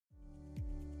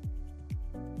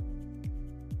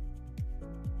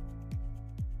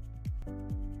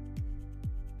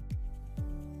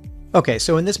Okay,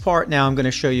 so in this part now I'm going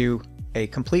to show you a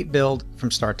complete build from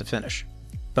start to finish.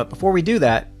 But before we do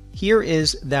that, here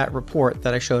is that report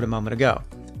that I showed a moment ago.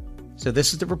 So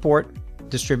this is the report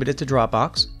distributed to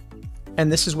Dropbox,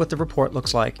 and this is what the report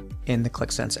looks like in the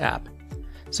Qlik Sense app.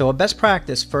 So a best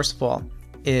practice, first of all,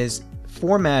 is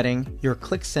formatting your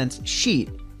Qlik Sense sheet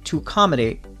to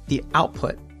accommodate the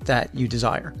output that you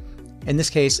desire. In this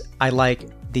case, I like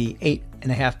the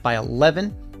 8.5 by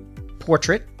 11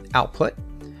 portrait output.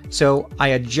 So I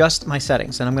adjust my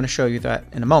settings, and I'm going to show you that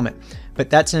in a moment. But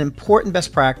that's an important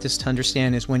best practice to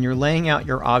understand, is when you're laying out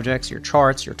your objects, your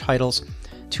charts, your titles,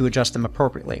 to adjust them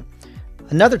appropriately.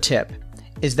 Another tip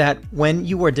is that when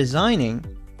you are designing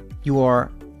your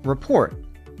report,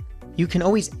 you can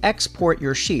always export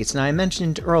your sheets. And I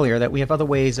mentioned earlier that we have other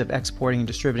ways of exporting and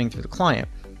distributing through the client.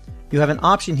 You have an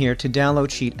option here to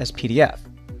download sheet as PDF.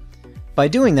 By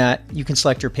doing that, you can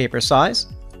select your paper size.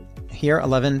 Here,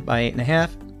 11 by 8.5.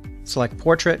 Select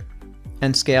portrait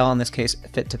and scale, in this case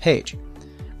fit to page.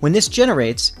 When this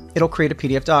generates, it'll create a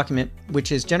PDF document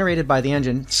which is generated by the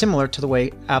engine, similar to the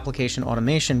way Application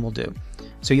Automation will do.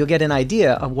 So you'll get an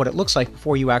idea of what it looks like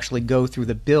before you actually go through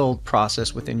the build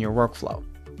process within your workflow.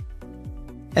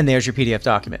 And there's your PDF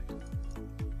document.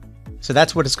 So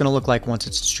that's what it's going to look like once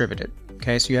it's distributed.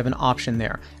 Okay, so you have an option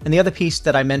there. And the other piece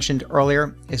that I mentioned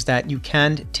earlier is that you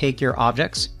can take your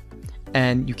objects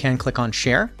and you can click on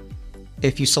share.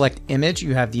 If you select image,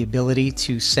 you have the ability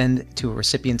to send to a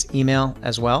recipient's email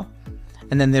as well.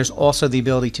 And then there's also the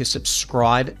ability to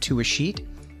subscribe to a sheet.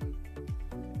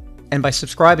 And by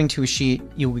subscribing to a sheet,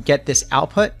 you will get this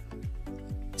output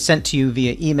sent to you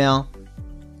via email.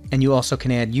 And you also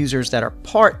can add users that are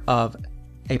part of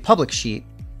a public sheet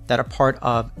that are part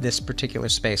of this particular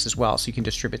space as well, so you can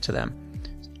distribute to them.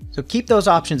 So keep those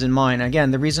options in mind.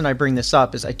 Again, the reason I bring this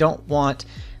up is I don't want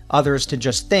others to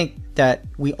just think that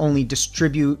we only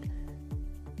distribute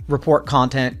report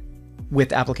content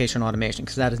with Application Automation,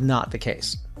 because that is not the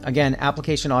case. Again,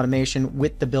 Application Automation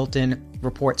with the built-in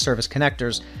report service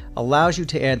connectors allows you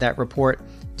to add that report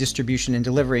distribution and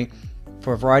delivery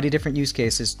for a variety of different use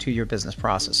cases to your business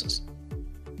processes.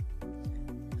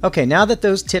 Okay, now that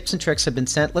those tips and tricks have been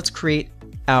sent, let's create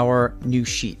our new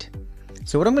sheet.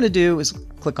 So what I'm going to do is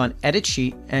click on Edit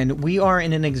Sheet, and we are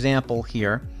in an example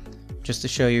here, just to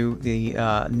show you the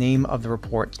name of the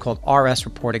report. It's called RS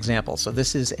Report Example. So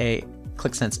this is a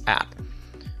Qlik Sense app.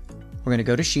 We're going to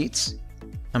go to Sheets.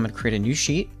 I'm going to create a new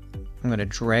sheet. I'm going to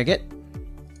drag it,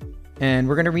 and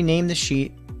we're going to rename the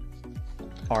sheet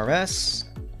RS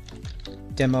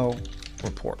Demo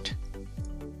Report.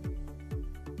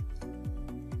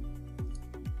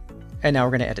 And now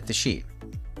we're going to edit the sheet.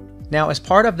 Now, as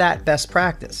part of that best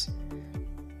practice,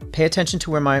 pay attention to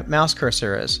where my mouse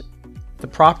cursor is. The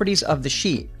properties of the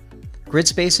sheet. Grid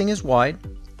spacing is wide.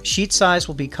 Sheet size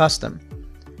will be custom.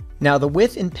 Now, the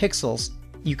width in pixels,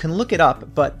 you can look it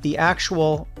up, but the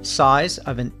actual size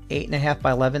of an 8.5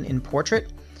 by 11 in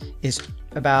portrait is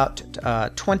about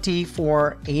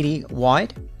 2480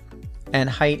 wide, and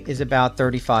height is about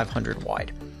 3500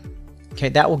 wide. Okay,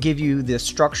 that will give you the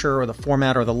structure or the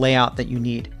format or the layout that you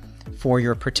need for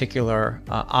your particular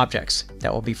objects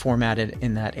that will be formatted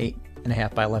in that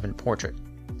 8.5 by 11 portrait.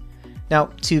 Now,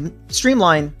 to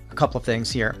streamline a couple of things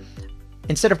here,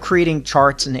 instead of creating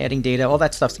charts and adding data, all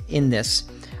that stuff's in this,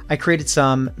 I created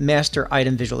some master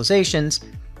item visualizations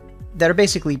that are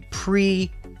basically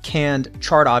pre-canned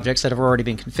chart objects that have already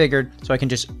been configured, so I can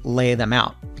just lay them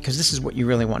out, because this is what you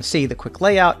really want to see, the quick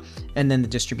layout and then the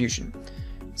distribution.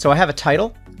 So I have a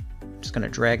title. I'm just going to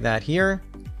drag that here,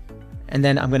 and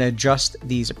then I'm going to adjust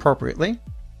these appropriately.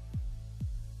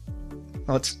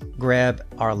 Let's grab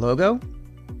our logo.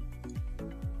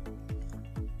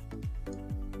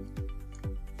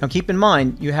 Now keep in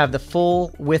mind, you have the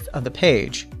full width of the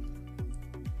page.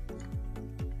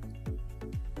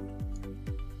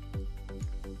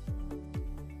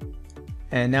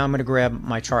 And now I'm going to grab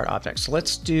my chart object. So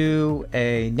let's do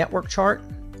a network chart.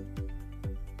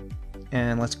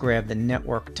 And let's grab the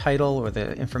network title or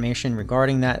the information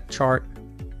regarding that chart.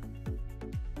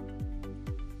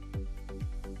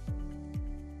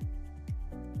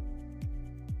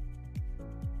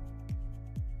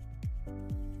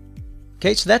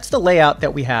 Okay, so that's the layout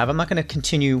that we have. I'm not going to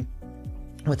continue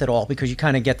with it all because you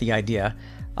kind of get the idea.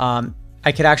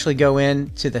 I could actually go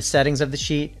into the settings of the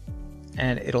sheet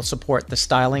and it'll support the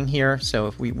styling here. So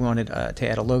if we wanted to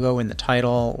add a logo in the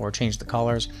title or change the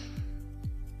colors,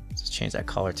 let's change that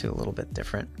color to a little bit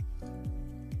different.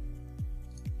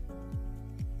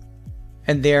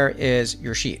 And there is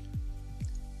your sheet.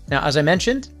 Now, as I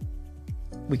mentioned,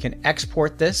 we can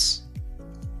export this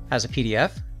as a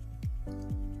PDF.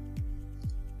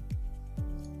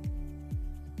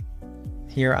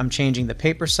 Here I'm changing the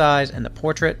paper size and the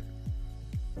portrait.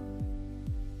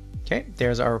 Okay,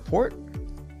 there's our report.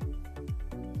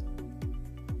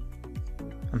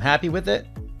 I'm happy with it.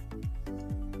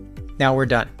 Now we're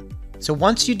done. So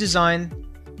once you design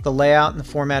the layout and the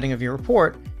formatting of your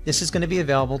report, this is going to be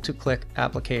available to Qlik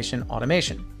Application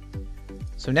Automation.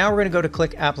 So now we're going to go to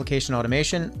Qlik Application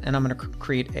Automation, and I'm going to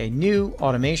create a new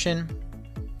automation.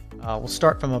 We'll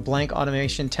start from a blank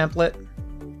automation template.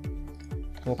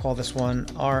 We'll call this one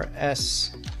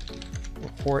RS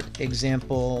Report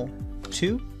Example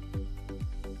 2.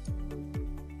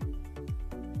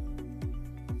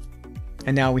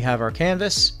 And now we have our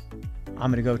canvas.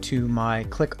 I'm going to go to my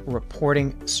Qlik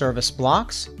Reporting Service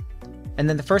blocks. And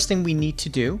then the first thing we need to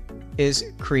do is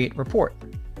create report.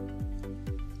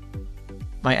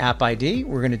 My app ID,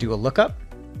 we're going to do a lookup.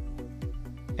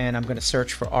 And I'm going to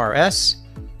search for RS.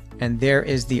 And there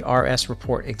is the RS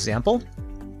Report Example.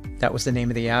 That was the name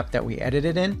of the app that we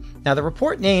edited in. Now the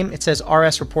report name, it says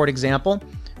RS Report Example.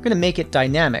 I'm going to make it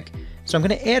dynamic. So I'm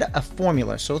going to add a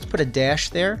formula. So let's put a dash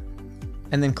there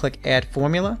and then click Add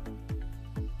Formula.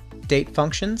 Date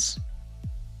functions.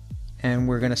 And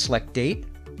we're going to select date.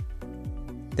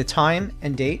 The time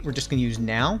and date, we're just going to use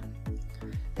now.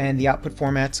 And the output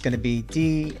format's going to be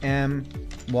DMY-S.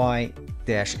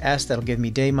 That'll give me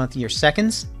day, month, year,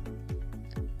 seconds.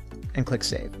 And click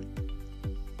Save.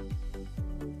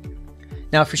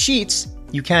 Now for sheets,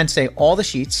 you can say all the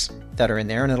sheets that are in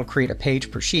there and it'll create a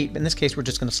page per sheet. In this case, we're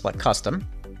just going to select Custom.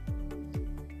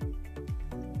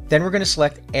 Then we're going to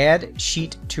select Add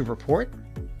Sheet to Report.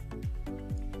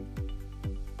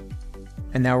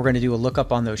 And now we're going to do a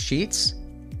lookup on those sheets.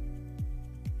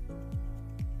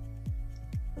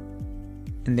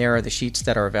 And there are the sheets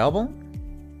that are available.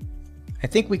 I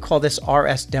think we call this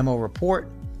RS Demo Report.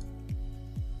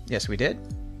 Yes, we did.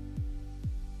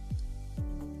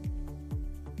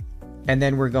 And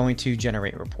then we're going to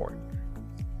generate report.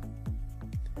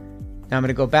 Now I'm going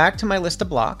to go back to my list of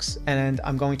blocks and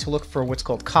I'm going to look for what's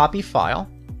called copy file.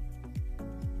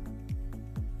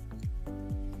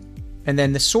 And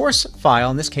then the source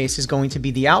file in this case is going to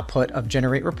be the output of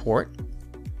generate report.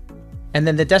 And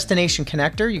then the destination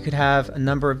connector, you could have a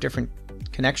number of different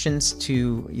connections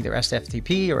to either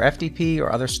SFTP or FTP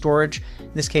or other storage.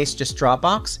 In this case, just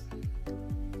Dropbox.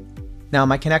 Now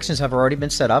my connections have already been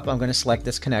set up. I'm going to select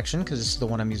this connection because this is the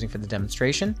one I'm using for the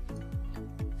demonstration.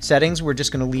 Settings, we're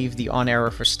just going to leave the on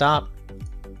error for stop.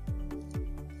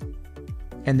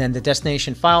 And then the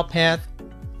destination file path,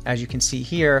 as you can see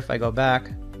here, if I go back,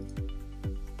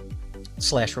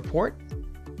 /report,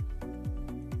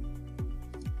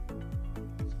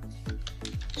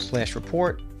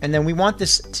 /report. And then we want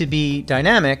this to be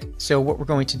dynamic. So what we're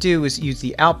going to do is use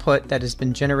the output that has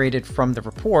been generated from the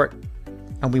report,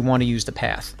 and we want to use the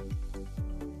path.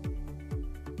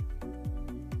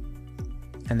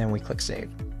 And then we click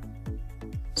Save.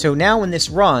 So now when this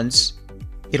runs,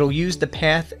 it'll use the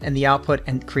path and the output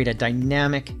and create a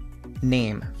dynamic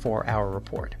name for our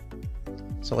report.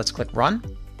 So let's click Run.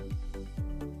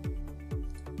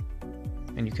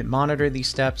 And you can monitor these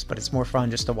steps, but it's more fun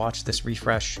just to watch this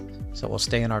refresh. So we'll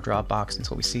stay in our Dropbox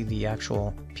until we see the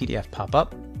actual PDF pop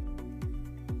up.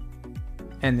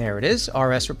 And there it is,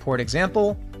 RS Report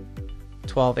Example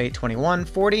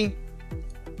 12/8/21/40.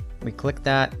 We click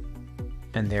that,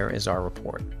 and there is our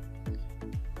report.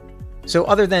 So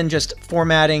other than just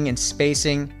formatting and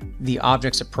spacing the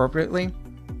objects appropriately,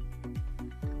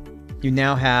 you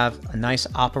now have a nice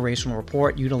operational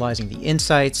report utilizing the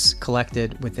insights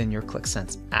collected within your Qlik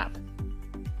Sense app.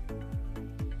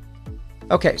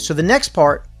 Okay, so the next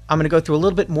part, I'm going to go through a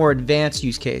little bit more advanced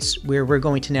use case where we're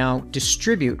going to now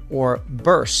distribute or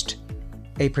burst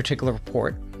a particular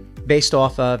report based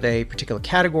off of a particular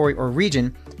category or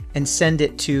region and send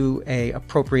it to an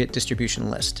appropriate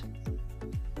distribution list.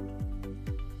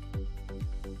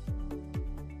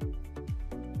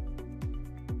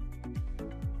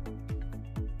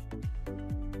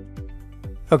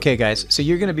 Okay guys, so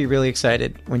you're going to be really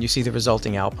excited when you see the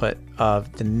resulting output of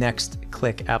the next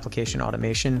Qlik Application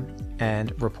Automation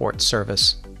and Report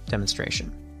Service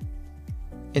demonstration.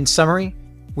 In summary,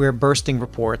 we're bursting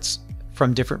reports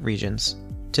from different regions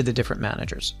to the different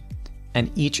managers. And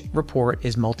each report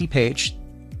is multi-page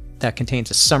that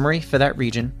contains a summary for that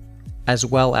region, as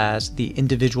well as the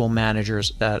individual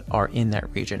managers that are in that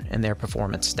region and their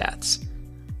performance stats.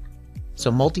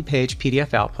 So multi-page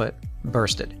PDF output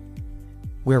bursted.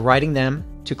 We're writing them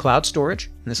to cloud storage,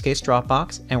 in this case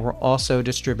Dropbox, and we're also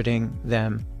distributing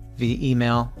them via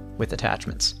email with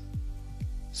attachments.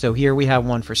 So here we have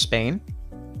one for Spain,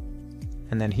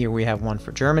 and then here we have one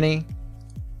for Germany,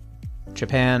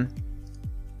 Japan,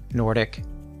 Nordic,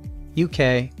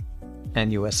 UK,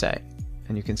 and USA.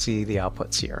 And you can see the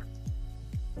outputs here.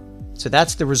 So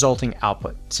that's the resulting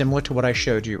output, similar to what I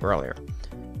showed you earlier.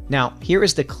 Now, here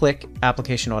is the Qlik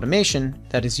Application Automation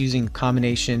that is using a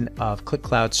combination of Qlik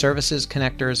Cloud Services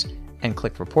connectors and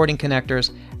Qlik Reporting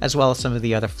connectors, as well as some of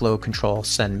the other flow control,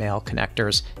 send mail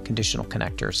connectors, conditional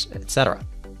connectors, etc.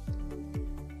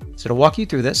 So to walk you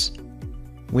through this,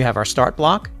 we have our start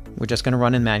block. We're just going to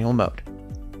run in manual mode.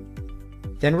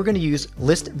 Then we're going to use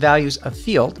list values of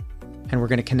field, and we're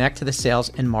going to connect to the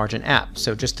sales and margin app.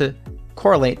 So just to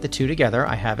correlate the two together,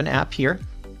 I have an app here,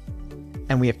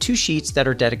 and we have two sheets that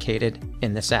are dedicated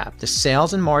in this app. The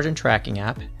sales and margin tracking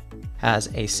app has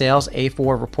a sales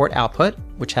A4 report output,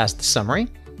 which has the summary.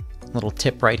 Little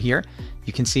tip right here.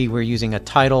 You can see we're using a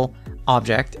title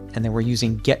object, and then we're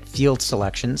using get field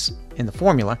selections in the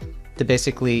formula to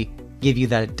basically give you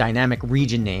that dynamic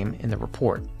region name in the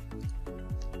report.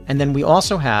 And then we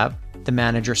also have the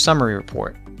manager summary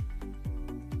report.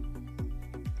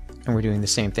 And we're doing the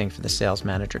same thing for the sales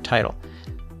manager title.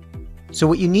 So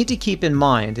what you need to keep in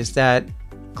mind is that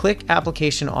Qlik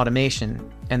Application Automation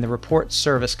and the report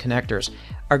service connectors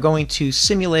are going to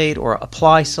simulate or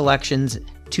apply selections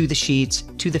to the sheets,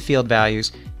 to the field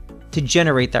values, to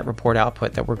generate that report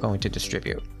output that we're going to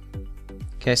distribute.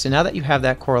 Okay, so now that you have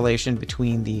that correlation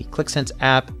between the Qlik Sense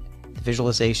app, the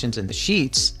visualizations, and the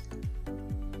sheets,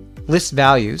 list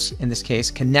values, in this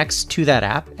case, connects to that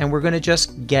app, and we're going to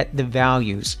just get the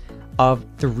values of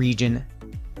the region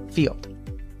field.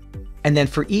 And then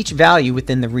for each value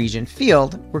within the region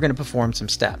field, we're going to perform some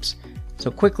steps. So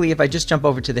quickly, if I just jump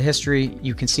over to the history,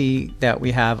 you can see that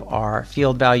we have our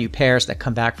field value pairs that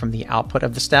come back from the output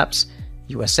of the steps: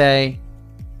 USA,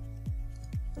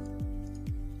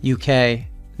 UK,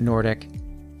 Nordic,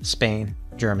 Spain,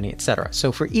 Germany, etc.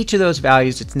 So for each of those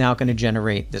values, it's now going to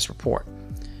generate this report.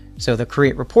 So the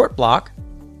create report block,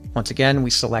 once again, we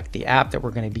select the app that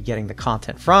we're going to be getting the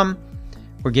content from.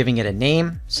 We're giving it a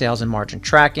name, sales and margin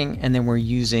tracking, and then we're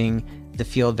using the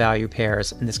field value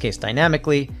pairs, in this case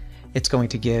dynamically. It's going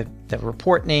to give the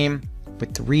report name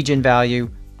with the region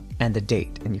value and the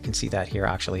date. And you can see that here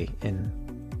actually in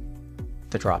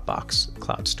the Dropbox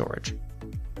cloud storage.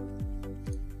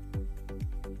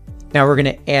 Now we're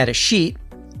going to add a sheet.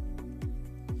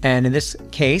 And in this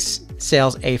case,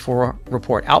 sales A4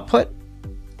 report output,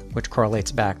 which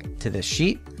correlates back to this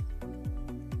sheet.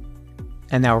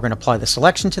 And now we're going to apply the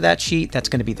selection to that sheet. That's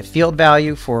going to be the field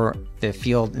value for the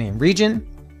field name region.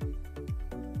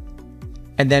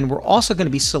 And then we're also going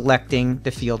to be selecting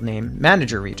the field name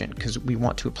manager region because we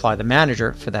want to apply the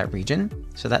manager for that region.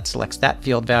 So that selects that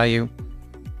field value.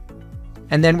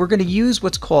 And then we're going to use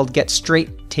what's called get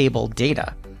straight table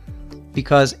data,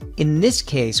 because in this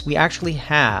case, we actually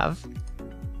have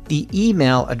the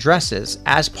email addresses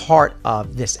as part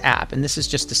of this app. And this is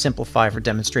just to simplify for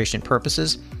demonstration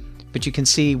purposes. But you can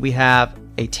see we have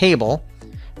a table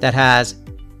that has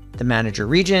the manager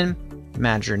region, the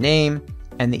manager name,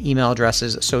 and the email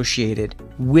addresses associated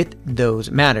with those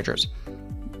managers.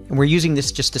 And we're using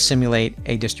this just to simulate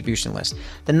a distribution list.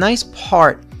 The nice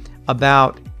part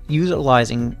about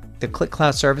utilizing the Qlik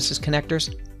Cloud Services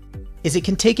connectors is it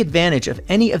can take advantage of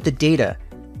any of the data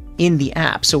in the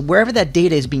app. So wherever that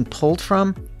data is being pulled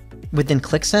from within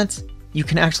Qlik Sense, you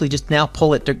can actually just now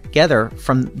pull it together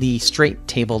from the straight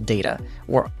table data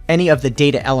or any of the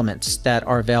data elements that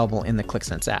are available in the Qlik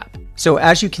Sense app. So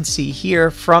as you can see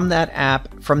here from that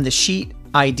app, from the sheet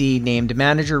ID named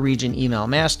manager region email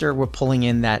master, we're pulling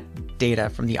in that data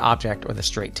from the object or the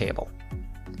straight table.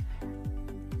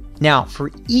 Now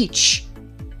for each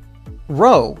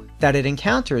row that it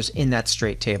encounters in that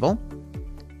straight table,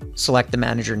 select the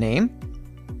manager name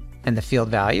and the field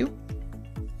value.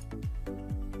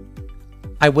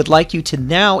 I would like you to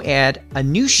now add a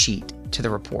new sheet to the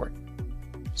report.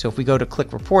 So if we go to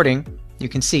Qlik Reporting, you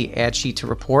can see add sheet to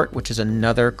report, which is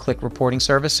another Qlik Reporting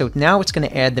Service. So now it's going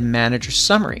to add the manager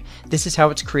summary. This is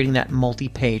how it's creating that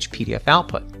multi-page PDF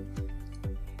output.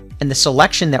 And the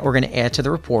selection that we're going to add to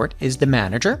the report is the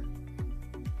manager.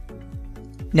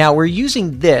 Now we're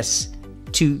using this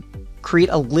to create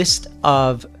a list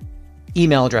of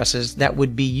email addresses that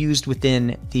would be used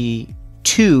within the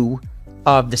to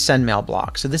of the send mail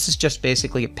block. So this is just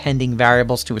basically appending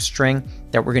variables to a string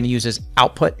that we're going to use as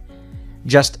output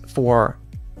just for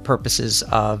purposes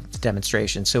of the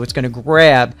demonstration. So it's going to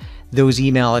grab those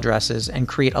email addresses and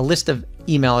create a list of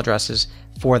email addresses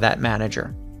for that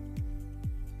manager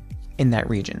in that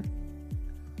region.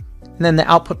 And then the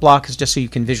output block is just so you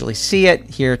can visually see it.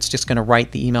 Here it's just going to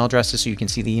write the email addresses so you can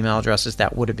see the email addresses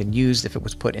that would have been used if it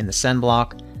was put in the send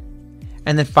block.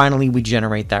 And then finally we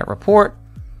generate that report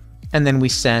and then we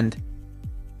send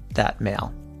that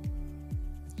mail.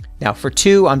 Now for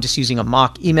 2, I'm just using a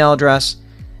mock email address.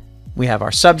 We have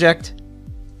our subject,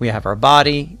 we have our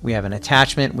body, we have an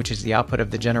attachment, which is the output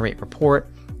of the generate report,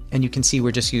 and you can see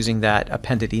we're just using that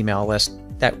appended email list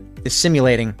that is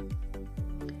simulating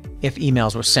if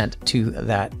emails were sent to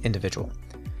that individual.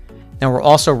 Now we're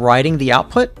also writing the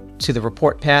output to the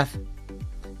report path,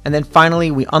 and then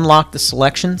finally we unlock the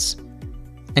selections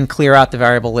and clear out the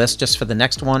variable list just for the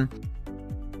next one.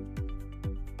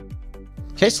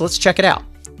 Okay, so let's check it out.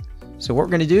 So what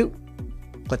we're going to do,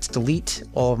 let's delete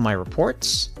all of my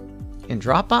reports in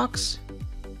Dropbox.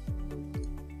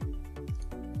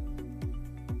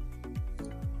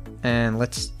 And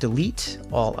let's delete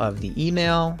all of the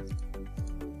email.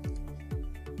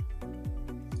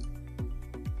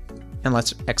 And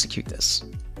let's execute this.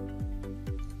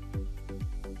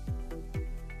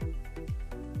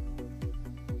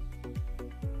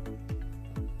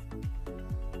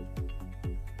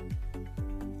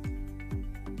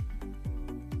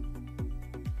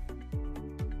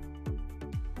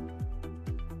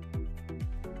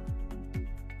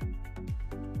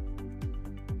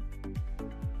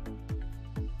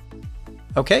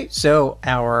 Okay, so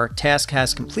our task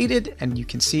has completed, and you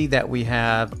can see that we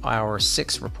have our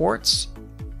 6 reports: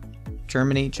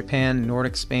 Germany, Japan,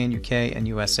 Nordic, Spain, UK, and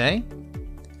USA.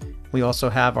 We also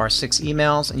have our 6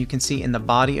 emails, and you can see in the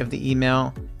body of the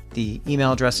email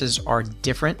addresses are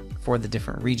different for the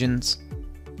different regions.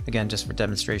 Again, just for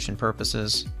demonstration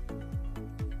purposes.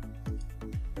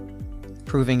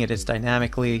 Proving it is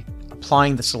dynamically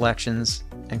applying the selections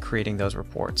and creating those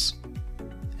reports,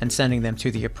 and sending them to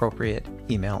the appropriate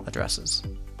email addresses.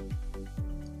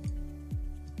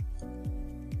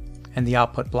 And the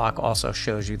output block also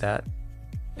shows you that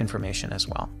information as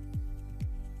well.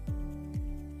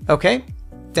 Okay,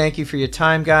 thank you for your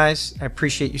time, guys. I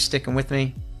appreciate you sticking with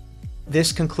me.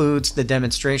 This concludes the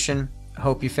demonstration. I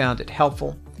hope you found it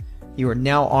helpful. You are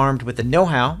now armed with the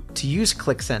know-how to use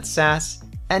Qlik Sense SaaS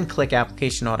and Qlik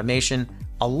Application Automation,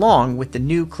 along with the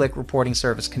new Qlik Reporting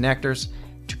Service connectors,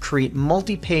 to create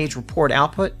multi-page report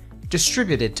output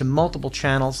distributed to multiple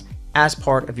channels as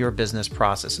part of your business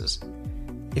processes.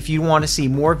 If you want to see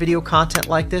more video content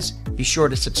like this, be sure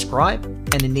to subscribe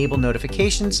and enable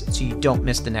notifications so you don't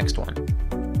miss the next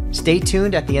one. Stay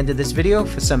tuned at the end of this video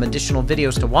for some additional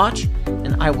videos to watch,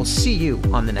 and I will see you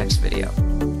on the next video.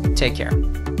 Take care.